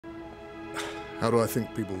How do I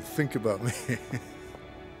think people think about me?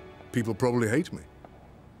 People probably hate me.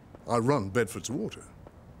 I run Bedford's water.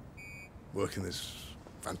 Work in this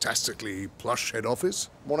fantastically plush head office.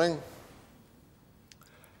 Morning.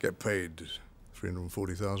 Get paid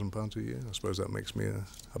 £340,000 a year. I suppose that makes me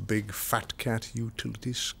a big fat cat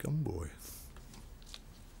utility scumboy.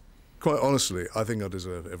 Quite honestly, I think I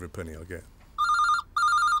deserve every penny I get.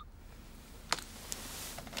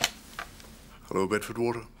 Hello, Bedford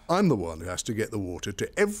Water. I'm the one who has to get the water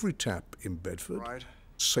to every tap in Bedford. Right.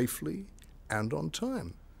 Safely and on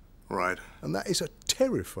time. Right. And that is a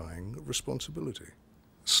terrifying responsibility.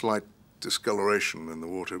 Slight discoloration in the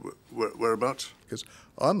water. Whereabouts? Because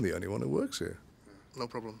I'm the only one who works here. No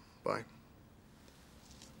problem. Bye.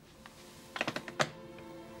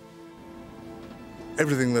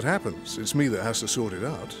 Everything that happens, it's me that has to sort it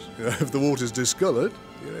out. You know, if the water's discoloured,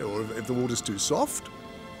 you know, or if the water's too soft,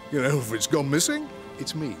 you know, if it's gone missing,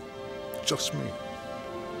 it's me. Just me.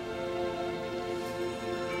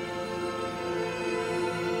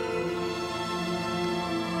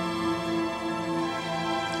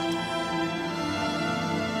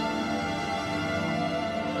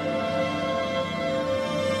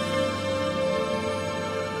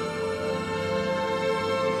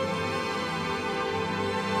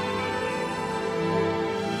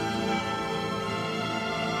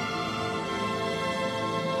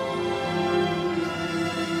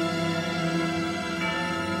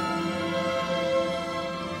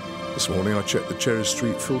 This morning I checked the Cherry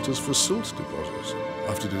Street filters for salt deposits. I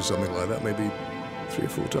have to do something like that maybe 3 or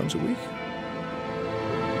 4 times a week.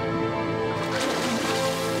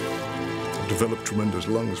 I've developed tremendous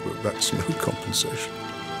lungs, but that's no compensation.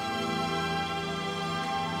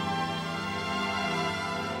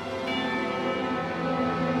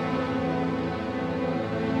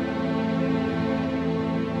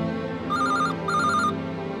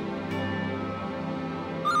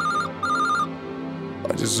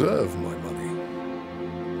 I deserve my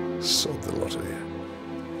money. Sod the lot of you.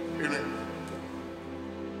 Evening.